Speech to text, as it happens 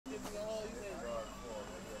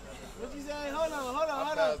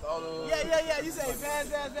yeah. You say pass.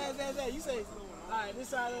 You say, all right, this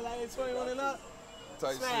side look like it's 21 and up.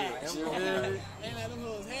 Type shit. Ain't like them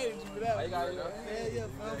hoes hated you for that. Yeah,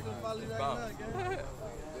 I'm finna follow you right now, gang.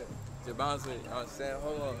 Just bounce me. I'm saying,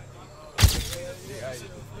 hold on.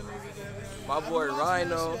 My boy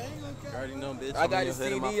Rhino. Already know, bitch. I got the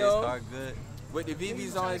CD on. With the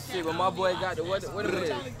VVs on and shit, but my boy got the what it is?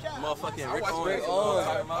 Motherfucking Rick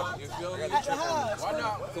on. You feel me? Why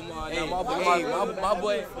not? Come on, hey, my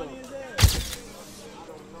boy.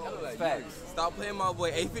 Facts. Stop playing my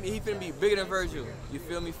boy. He finna be bigger than Virgil. You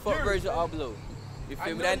feel me? Fuck Virgil all blue. You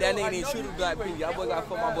feel me? That nigga ain't shoot the black people. That boy got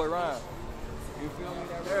fuck my boy Ryan. You feel me?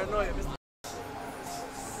 Paranoia.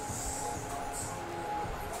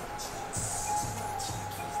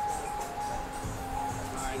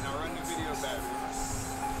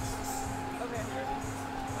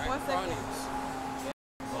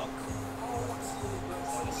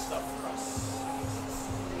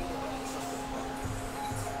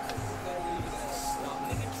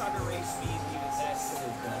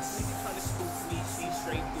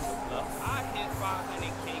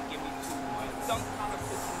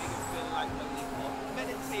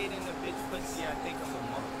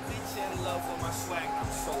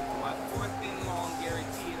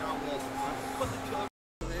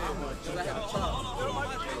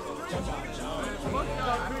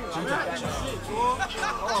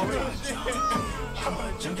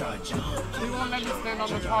 You won't let me stand on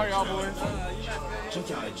the car, y'all boys.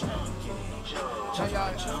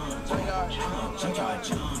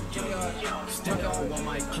 Step on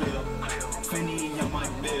my clip, Fanny on my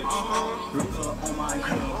bitch, Ruka on my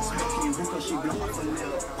hips, smoking Ruka, she blow off a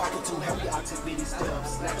lip. Pocket too heavy, I take bitty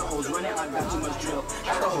steps. Like the hoes running, I got too much drip.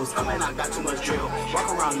 Like the hoes coming, I got too much drip. Walk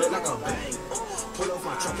around, look like a bang. Pull off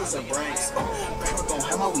my truck, it's a brakes. Back up on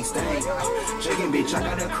hammer, we stank. Chicken bitch, I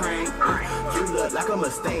got a crank. You look like a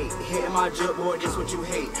mistake. Hitting my drip board, just what you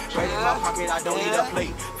hate. Right in my pocket, I don't need a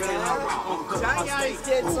plate. Feeling around, I'm good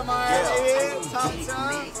on my steak.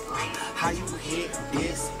 How you hit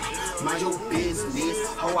this? Mind your business.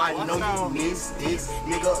 Oh, I know you miss this.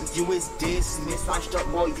 Nigga, you is dismissed. I'm stuck,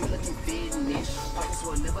 boy, you looking finished. Pockets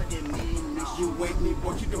will never diminish. You wake me,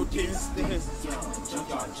 boy, you know this. Yeah,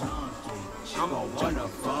 junkyard junkie. I'ma wanna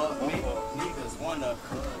fuck me. Niggas wanna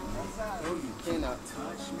cut me. No, you cannot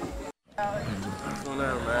touch me. What's going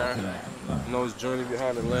on, man? You know it's Journey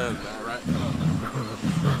behind the lens, man, right?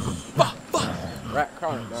 Rat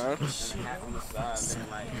chronic, man. On the side,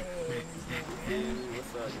 looking like, hey,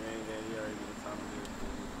 what's up, man? You already know what time it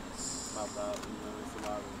is. Pop out, you know, it's a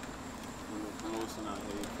lot of promotion out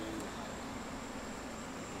here, you feel me?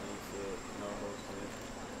 No hosting.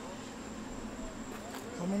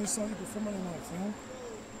 How many songs you performing tonight, fam?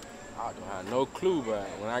 I don't have no clue, but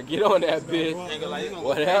when I get on that bitch,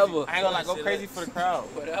 whatever. I ain't gonna like go crazy for the crowd.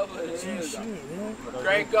 Whatever it is. Shit,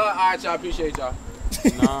 Crank up. All right, y'all. Appreciate y'all.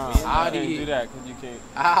 Nah, I can't do that because you can't.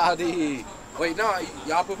 Audi. Wait, no,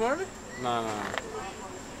 y'all performing? Nah.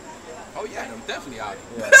 Oh yeah, I'm definitely Audi.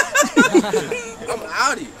 Yeah. I'm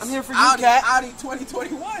Audi. I'm here for you, cat. Audi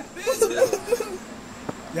 2021.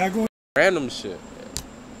 Y'all going? Random shit.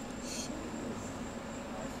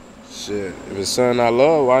 Shit, if it's something I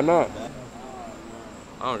love, why not?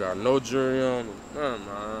 I don't got no jewelry on, nothing,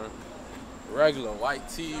 man. Regular white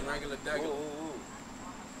tee, regular deck.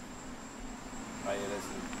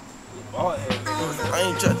 Oh, yeah, that's I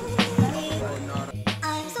ain't judging.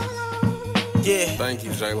 Yeah. Thank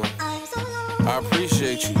you, Jalen. I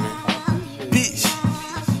appreciate you, man. Bitch.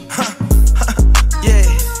 Yeah.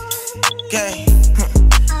 Gang.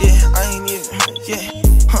 Yeah, I ain't even. Yeah.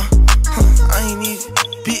 I ain't even.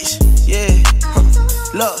 Bitch. Yeah.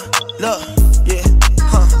 Look. Yeah.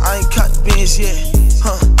 I ain't caught the bench yet.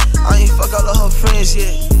 I ain't fuck all of her friends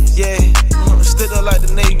yet. Yeah. Stood up like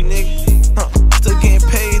the Navy, nigga. Still getting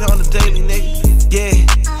paid on the daily, nigga. Yeah,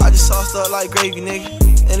 I just sauced up like gravy, nigga.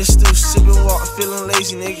 And it's still sipping walk, feeling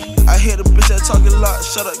lazy, nigga. I hear the bitch that talk a lot,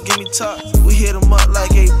 shut up, give me top. We hit them up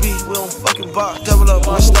like AB, we don't fucking box. Double up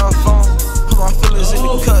my styrofoam, put my feelings in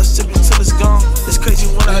the cut, sip it till it's gone. It's crazy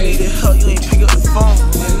when I needed help, you ain't pick up the phone.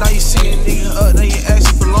 And now you see a nigga up, now you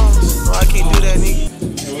asking for loans. No, I can't do that, nigga.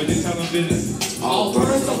 All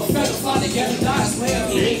birds of a feather fly together, die as well.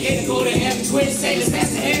 You ain't getting to go to heaven, twin, say this, that's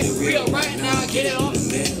the head. Real right now, get it on.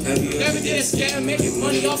 Never did a scam, making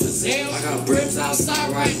money off of sales. I got bribs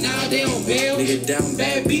outside right now, they on bail. Nigga down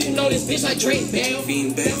bad beat, you know this bitch like Drake Bell.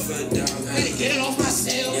 Being bad for a down. Had to get it off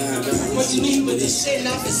myself. What you need, but this shit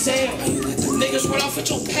not for sale. Niggas run off with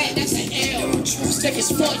your pack, that's an L. Stick as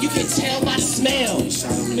fuck, you can tell by the smell.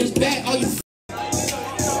 And it's back, all you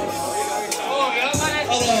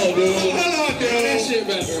Hold on, dude. Hold on, dude. That shit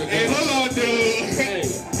better. Hey, hold on, dude.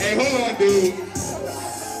 Hey, hold on, dude.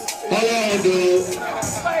 Hold on, dude.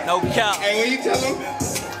 No count. Hey, when you tell him,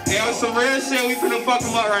 hey, on some real shit, we finna fuck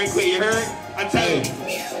him up right quick, you heard? I tell him.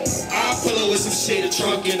 I'll pull up with some shit, a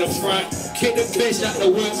trunk in the front. Kick the bitch out the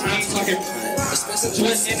woods, I'm talking.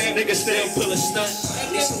 Twist in that nigga still pull a stunt.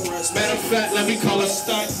 Matter of fact, let me call a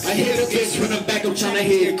stunt. I hit a bitch from the back, I'm tryna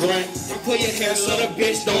hear a grunt. Pull your hair so the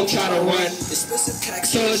bitch don't try to run.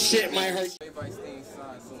 So the shit might hurt.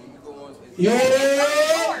 Yo!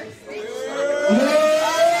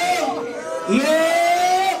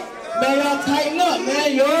 Man, y'all tighten up,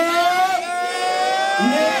 man. Yo!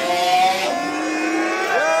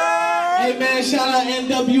 Hey, man, shout out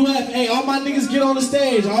NWF. Hey, all my niggas get on the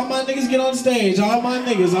stage. All my niggas get on the stage. All my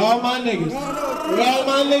niggas. Where all my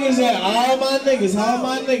niggas at? All my niggas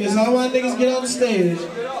get on the stage.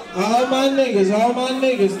 All my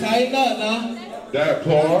niggas. Tighten up now. That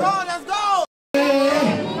part. Let's go.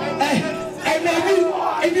 Hey, man,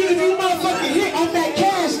 if you motherfucking hit on that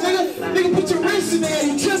cash, nigga put your wrist in there,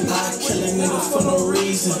 you trippin'. I kill a nigga for no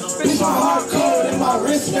reason. Bitch, my heart cold and my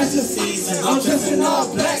wrist special season. I'm dressing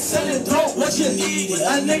all black, selling dope, what you need?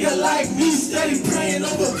 A nigga like me steady praying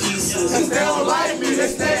over pieces. Cause they don't like me, they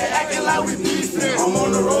stay acting like we beefing. I'm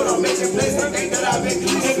on the road, I'm making plays, they think that I've been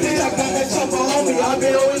cleaning. Bitch, I got that chopper on me, I've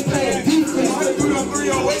been always playing defense. Went through them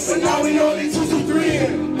 308, but now we only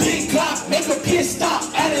 2-3. Big clock, make a pit stop,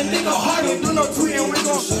 add a nigga hard, don't do no tweeting, we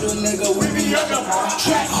gon' shoot a nigga, we be under.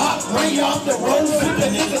 Track hop, bring you off the road, flip the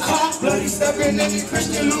nigga car. Bloody stepping, any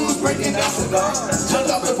Christian lose, breaking down cigar. Jumped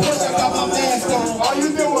off the porch, I got my mask on. All you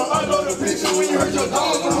did was unload the picture when you heard your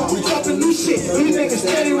dog on. We dropping new shit, these niggas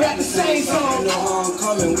steady rap the same song. You know how I'm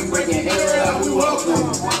coming, we breaking air out, we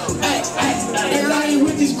welcome. Hey, and I ain't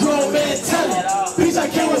with these grown men telling. Bitch, I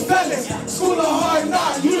came with felons, school of hard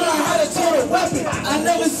knocks, you learn how to turn a weapon. I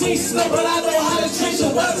never seen snow, but I know how to change a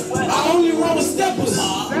weapon. I only roll with steppers. Hey,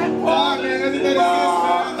 fuck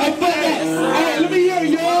that. Hey, let me hear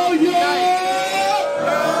yo. I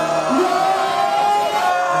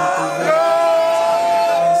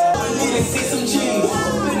need to see some G's.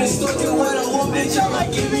 Been stalking with a whole bitch, I'm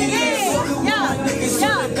like, give me this. Fuckin' with my niggas, so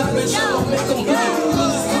the garbage, I'ma make them blow.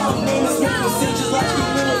 Just like you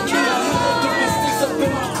little kid, I had to throw sticks up in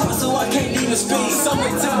my car, so I can't even speak.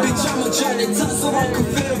 Summertime, bitch, I'ma try to touch so I can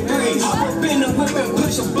feel the breeze. I'm up in the whip and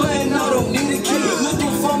push a button, I don't need a key.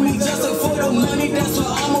 Looking for me just for the money, that's what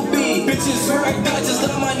I'ma be. Bitches right out, just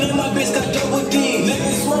like my name, my bitch got double D.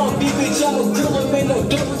 Niggas wrong, bitch, I'm a grill, ain't no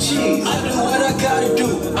double cheese. I do what I gotta do,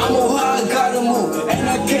 I'm on how I gotta move. And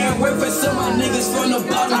I can't wait for some of my niggas from the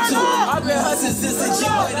bottom too. I've been hustling since a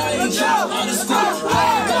gym, but I ain't trying out of school. I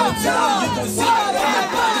ain't gonna tell you, you can see that I'm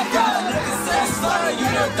a body guy. Niggas satisfied, you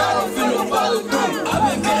know God don't feel no follow through. I've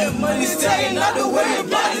been getting money, staying out the way of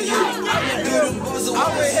body you. I've been good and boys, I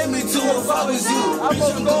would hit me too if I was you. Bitch,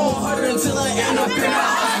 I'm going harder until I end up in a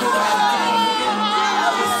hospital.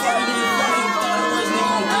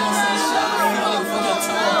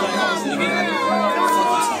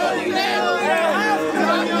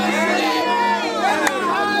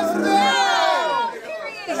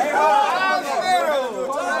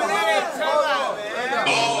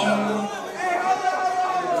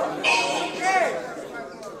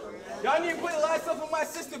 Y'all need to put the lights up on my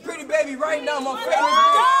sister, Pretty Baby, right now, my favorite.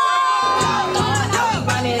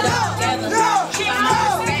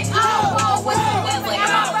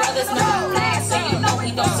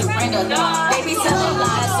 Baby telling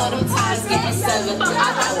lies, so them ties getting severed. I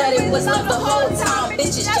thought that it was love the whole time.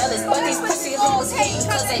 Bitches jealous, but these pussy hoes hate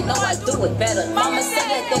cause they know I do it better. Mama said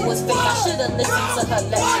that they was fake, I should've listened to her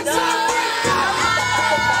lecture.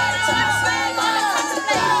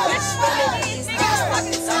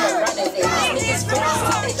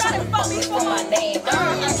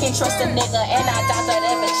 I can't trust a nigga and I doubt that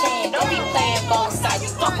ever change. Don't be playing both sides. You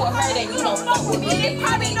fuck with her then you don't fuck with me. They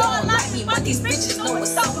probably don't like me, but these bitches know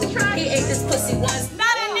what's up with me. He ate this pussy once. Not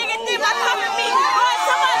a nigga think I come with me.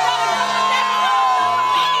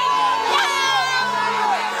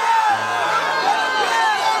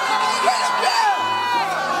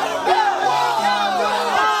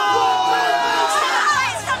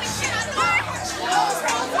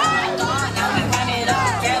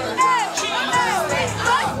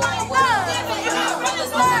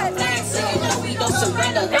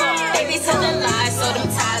 They be telling lies, so them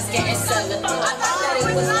ties getting severed. I thought that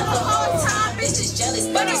it was love the whole time. Bitches jealous,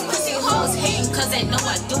 but these pussy hoes hate cause they know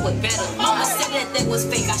I do it better. Mama said that they was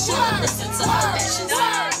fake, I should've listened to her lectures.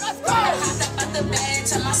 I hopped up out the bed,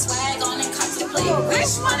 turn my swag on and contemplate.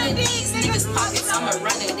 Which one of these niggas pockets I'ma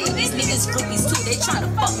run it in? These niggas groupies too, they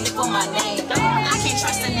tryna fuck me for my name. I can't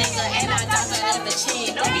trust a nigga and I doubt that ever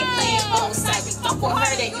change. Don't be playing both sides. fuck with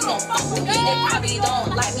her, then you gon' fuck with me. They probably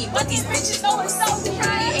don't like me, but these bitches know what's up with me.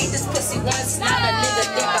 He ate this pussy once, now the nigga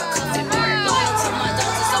think I'm coming back. Loyal to my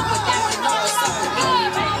dogs, it's up with them, you know what's up with me.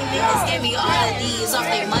 Many niggas gave me all of these off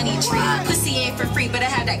their money tree. Pussy ain't for free, but I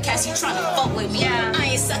have that cash, you tryna fuck with me.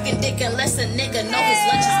 I ain't sucking dick unless a nigga know his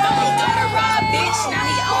lunch is gone. He got a raw bitch, now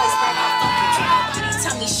he always break my fucking tree. Nobody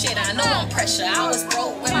tell me shit, I know I'm pressure. I was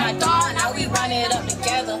broke with my dog, now we run it up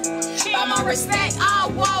together. By my respect, I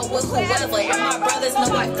walk with whoever. And my brothers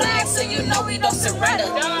know I flag, so you know we don't surrender.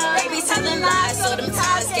 They be telling lies, so them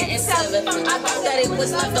ties getting severed. I thought that it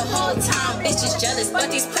was love the whole time, bitches jealous.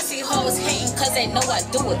 But these pussy hoes hating, cause they know I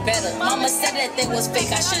do it better. Mama said that they was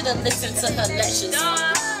fake, I should've listened to her lectures.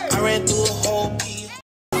 I ran through a whole piece.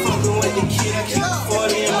 Fucking with the kid, I keep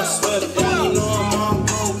 40 in my sweater. You know I'm on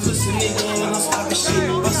broke, pussy nigga, and I'm stopping shit.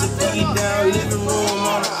 Bust a biggie down, living room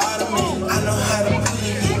on the ottoman. I know how to put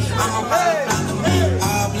it in, I'm a blocker man.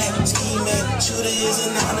 All black ski man, shooter is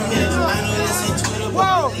anonymous. I know this ain't Twitter,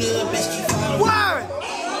 but little bitch keep following.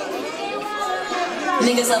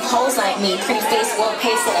 Niggas love hoes like me, pretty face, well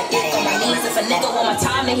paid, so I dick on my knees. If a nigga want my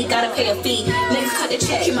time, then he gotta pay a fee. Nigga cut the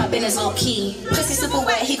check, keep my business low key. Pussy super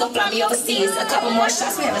wet, he gon' fly me overseas. A couple more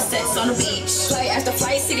shots, we having sex on the beach. Flight after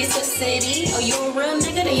flight, city to city. Oh, you a real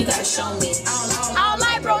nigga, then you gotta show me. I don't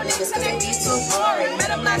like bro niggas, cause they be too boring. Met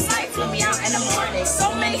him last night, flew me out in the morning. So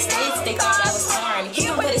many states, they thought I was foreign. He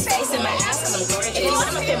gon' put his face in my ass, cause I'm gorgeous. If he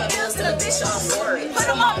wanna pay my bills, then a bitch on for it. Put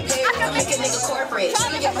him on pay, I can make a nigga corporate.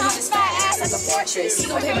 Tryna get behind his fat ass like a fortress. He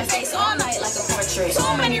gon' pay my face all night like a portrait.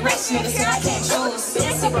 So many rich niggas here I can't choose.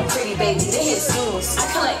 Been super pretty, baby, they hit snooze. I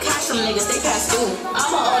collect cash from niggas, they pass due. All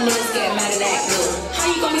my old niggas get mad at that good. How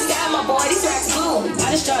you gonna be scamming my boy? These racks blue.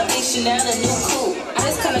 I just dropped Big Chanel, a new coupe. I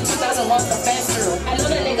just come in 2001 for fence through. I know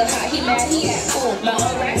that nigga hot, he mad, he act cool. My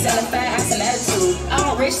old racks and a fat ass and attitude. I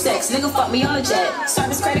want rich sex, nigga fuck me on a jet.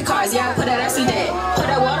 Service credit cards, yeah, I put that ass in debt. Put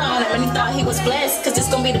that water on him and he thought he was blessed. Cause this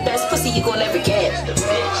gon' be the best pussy you gon' ever get.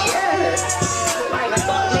 Yeah. Like,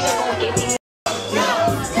 fuck nigga gon' get me.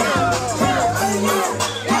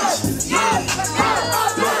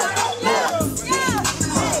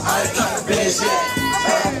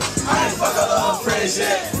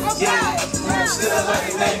 Yeah, still like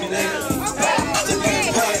a name, nigga. Still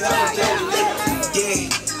getting paid all day, nigga.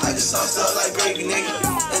 Yeah, I just sauced up like gravy, nigga.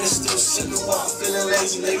 And it's still sipping while I'm feeling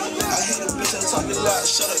lazy, nigga. I hit a bitch, I'm talking a lot.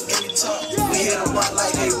 Shut up, give me talk. We hit them out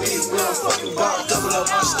like they beef. We don't fucking bar. Double up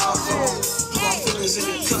my smartphone. My feelings in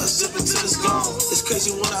the cut, sipping till it's gone. It's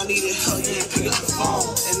crazy when I needed help, you ain't pick up the phone.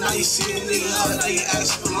 And now you see a nigga hard, now you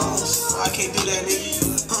ask for loans. I can't do that,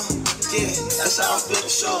 nigga. Yeah, that's how I feel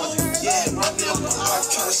for sure. Yeah, run me up the heart,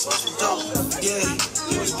 try to smoke some dope. Yeah,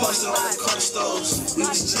 we was posted on the corner stores. We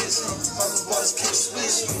was jizzing, other boys can't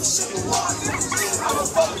switch. Sipping water, yeah, I'm a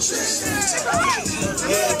fucking trick.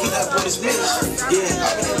 Yeah, get that boy's bitch. Yeah,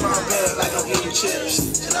 I been in my bed like I'm eating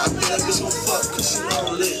chips. And I bet that bitch gon' fuck, cause she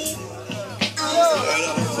know I'm lit. Right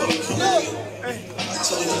up before we come in. I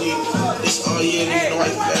told you, this all year, nigga, the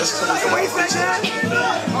white fast coming from my bitch.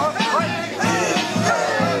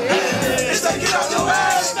 Get out your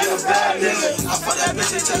ass, get a bad nigga. I fuck that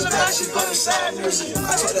bitch and touch back, she bumpin' sad music.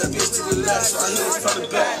 I told that bitch to relax, so I hit it from the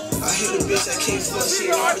back. I hit a bitch that can't fuck,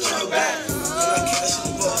 she ain't hard to try back. I got cash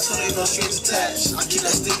in the book, so they no strings attached. I keep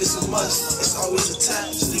that stick, it's a must, it's always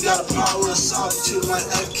attached. You got a power with a soft, but you like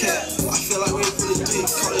F-Cat. I feel like waiting for the dick,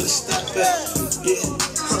 call it a step back. Yeah,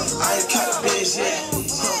 I ain't caught a bitch yet.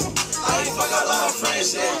 I ain't fuck out all my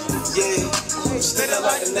friends yet. Yeah, stay there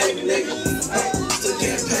like a Navy nigga. Still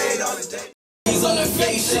getting paid all the day. On that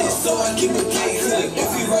fake shit, so I keep a cake hook. If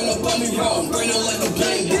you run up on me wrong, burn it like a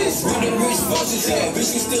blank bitch. We the rich vultures, yeah,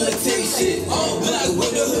 bitch, we still a take shit. All black with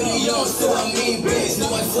the hoodie on, so I mean bitch. No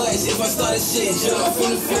I flash, if I start a shit, jump off in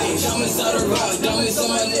the face. Diamonds out of rock, diamonds on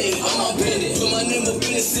my neck, I'm on bendit. Put my name up in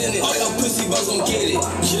the Senate, all y'all pussy boys gon' get it.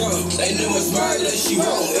 Yeah, they know it's smart that she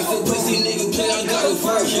wrong. If a pussy nigga play, I got a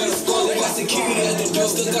verb. Yeah, squad, I got security at the door,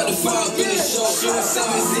 still got the fire up in the show. Shooting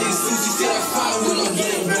 7-6, Susie said I fire when I'm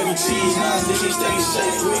getting ready. Cheese, now niggas stay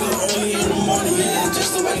safe. We go early in the morning, yeah,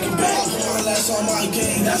 just to wake it back. One last on my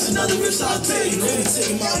game, that's another risk I'll take. Couldn't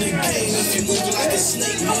take him out the game if you move like a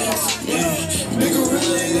snake, man. Yeah, big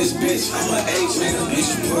gorilla in this bitch, I'm an 8, nigga.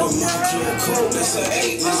 Bitch, you put on my QR code, that's an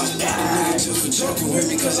 8, nigga. Got a nigga just for joking with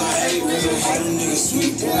me, cause I hate nigga. Hate a nigga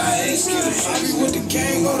sweet, boy, I hate skinny. I be with the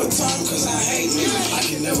gang all the time, cause I hate nigga. I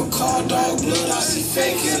can never call dog blood, I see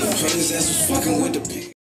fake in him. Heard his ass was fucking with the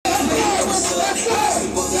pig.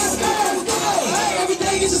 Every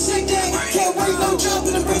day is a sick day. Can't work, no job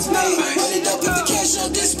in the bricks made. Run it up with the cash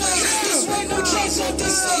on display. This way, no chance on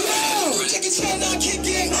this side. Check his hand, I kick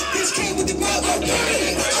in. Bitch came with the mouth like that.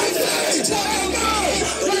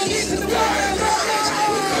 Run it in the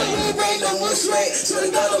swear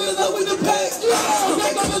to God, I'm in love with the pack. I'm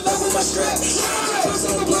in love with my strap. First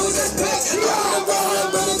on the blow, that's back.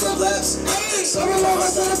 I'm running from laps. Sorry, mama,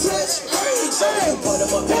 son, I'm touch. Sorry, part of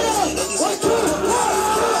my past.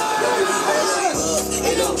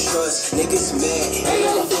 Ain't no trust, niggas mad.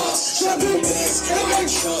 Ain't no fuss, shopping bags. Ain't no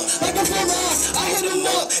trunk, like a Ferrari. I hit him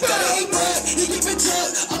up, gotta hate rap. He keep it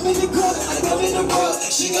tough, I'm in the gut. I go in the rub,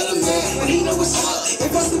 she got a man, but he know what's up.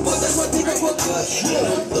 If I sleep up, that's my dick up a cut. Ain't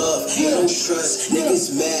no love, ain't no trust,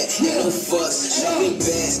 niggas mad. Ain't no fuss, shopping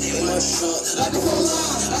bags. Ain't no trunk, like a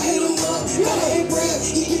Ferrari. I hit him up, gotta hate rap.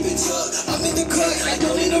 He keep it tough, I'm in the cut. I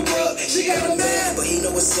go in the rub, she got a man, but he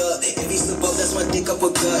know what's up. If he slip up, that's my dick up a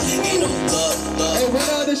cut. Ain't no love. Hey, what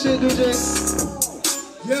all this shit, DJ?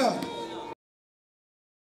 Yeah.